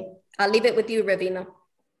today. I'll leave it with you, Ravina.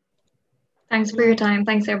 Thanks for your time.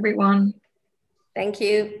 Thanks, everyone. Thank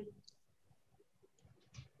you.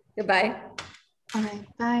 Goodbye. All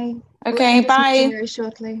right, bye. Okay, bye. Very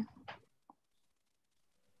shortly.